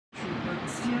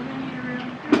you have any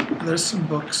around? There's some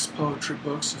books, poetry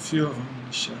books, a few of them on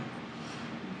the shelf.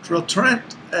 Drill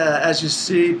Trent, as you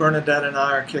see, Bernadette and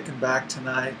I are kicking back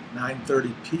tonight,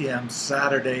 9:30 p.m.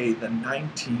 Saturday the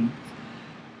 19th.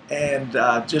 And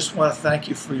just want to thank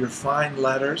you for your fine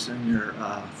letters and your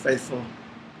faithful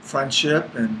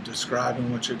friendship and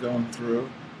describing what you're going through.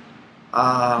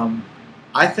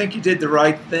 I think you did the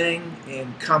right thing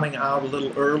in coming out a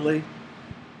little early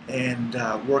and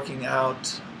working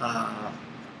out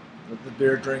the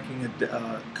beer drinking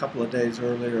a couple of days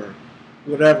earlier.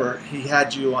 Whatever, he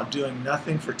had you on doing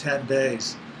nothing for 10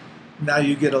 days. Now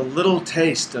you get a little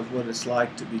taste of what it's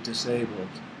like to be disabled.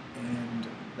 And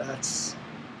that's,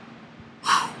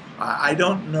 I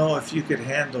don't know if you could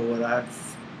handle what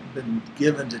I've been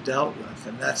given to dealt with.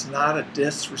 And that's not a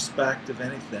disrespect of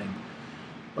anything.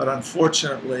 But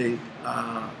unfortunately,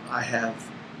 I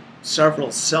have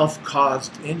several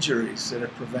self-caused injuries that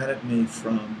have prevented me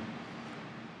from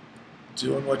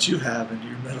doing what you have in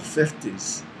your middle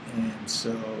 50s. And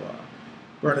so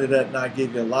Bernadette and I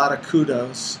gave you a lot of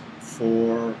kudos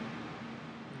for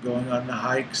going on the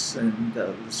hikes and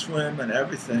the swim and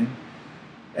everything,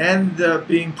 and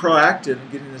being proactive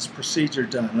and getting this procedure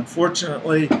done.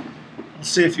 Unfortunately, I'll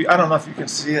see if you, I don't know if you can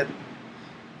see it.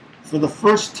 For the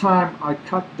first time, I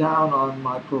cut down on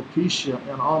my propecia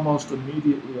and almost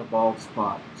immediately a bald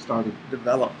spot started to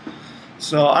develop.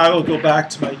 So I will go back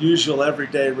to my usual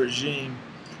everyday regime.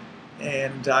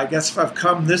 And I guess if I've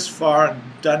come this far and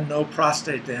done no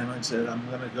prostate damage, that I'm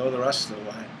going to go the rest of the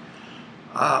way.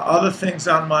 Other things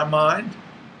on my mind.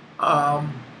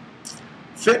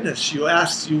 Fitness.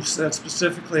 You said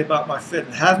specifically about my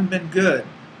fitness. Hasn't been good.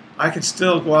 I could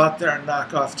still go out there and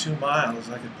knock off 2 miles.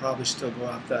 I could probably still go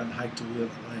out there and hike to Wheeler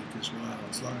Lake as well,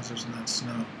 as long as there's not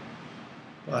snow.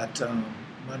 But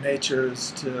my nature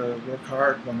is to work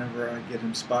hard whenever I get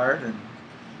inspired, and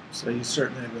so you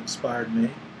certainly have inspired me.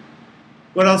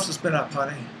 What else has been up,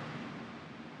 honey?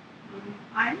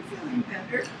 I'm feeling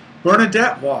better.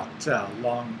 Bernadette walked a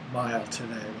long mile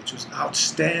today, which was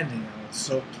outstanding. I was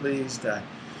so pleased.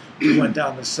 We went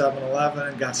down to 7-Eleven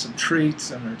and got some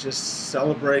treats, and are just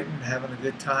celebrating, having a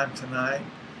good time tonight.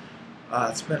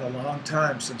 It's been a long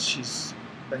time since she's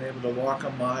been able to walk a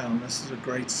mile, and this is a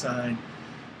great sign.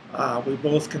 We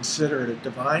both consider it a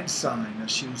divine sign that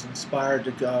she was inspired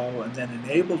to go and then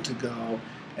enabled to go,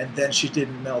 and then she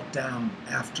didn't melt down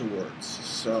afterwards.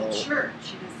 So Sure,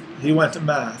 she doesn't. he went to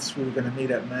Mass. We were going to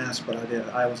meet at Mass, but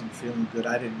I wasn't feeling good.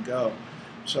 I didn't go.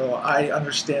 So I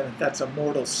understand that that's a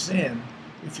mortal sin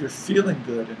if you're feeling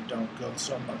good and don't go.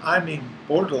 So I mean,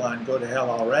 borderline go to hell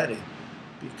already,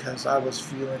 because I was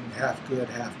feeling half good,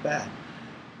 half bad.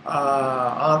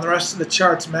 On the rest of the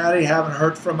charts, Maddie, haven't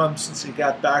heard from him since he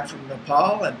got back from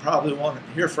Nepal, and probably won't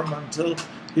hear from him until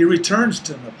he returns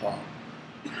to Nepal.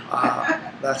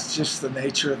 That's just the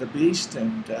nature of the beast,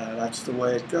 and that's the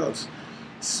way it goes.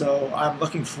 So I'm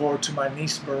looking forward to my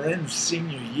niece Marin's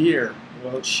senior year.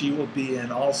 Well, she will be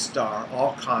an all-star,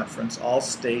 all-conference,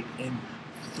 all-state in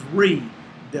 3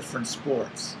 different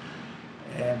sports.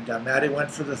 And Maddie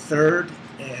went for the 3rd,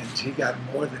 and he got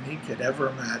more than he could ever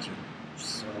imagine.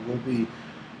 So we'll be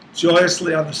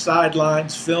joyously on the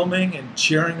sidelines filming and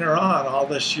cheering her on all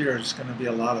this year. It's going to be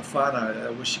a lot of fun. I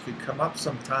wish you could come up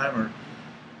sometime, or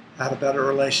had a better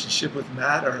relationship with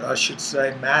Matt, or I should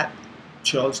say Matt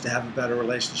chose to have a better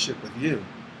relationship with you.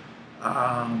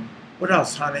 What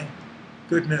else, honey?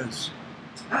 Good news.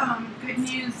 Good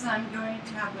news, I'm going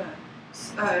to have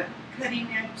a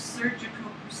cutting-edge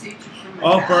surgical procedure for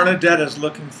my back. Bernadette is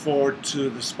looking forward to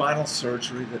the spinal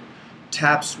surgery that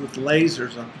taps with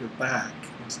lasers up your back.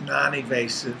 It's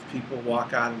non-invasive. People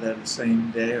walk out of there the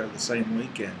same day or the same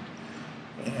weekend.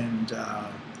 And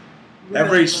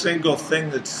every single thing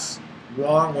that's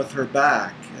wrong with her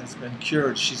back has been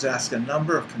cured. She's asked a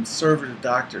number of conservative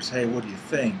doctors, hey, what do you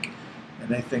think? And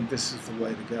they think this is the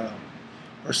way to go.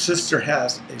 Her sister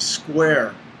has a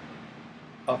square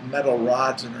of metal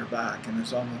rods in her back and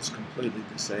is almost completely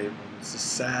disabled. It's a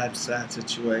sad, sad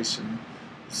situation.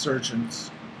 The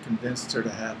surgeons convinced her to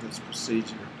have this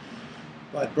procedure.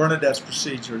 But Bernadette's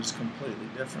procedure is completely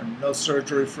different. No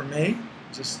surgery for me,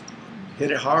 just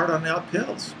hit it hard on the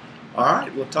uphills. All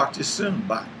right, we'll talk to you soon.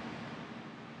 Bye.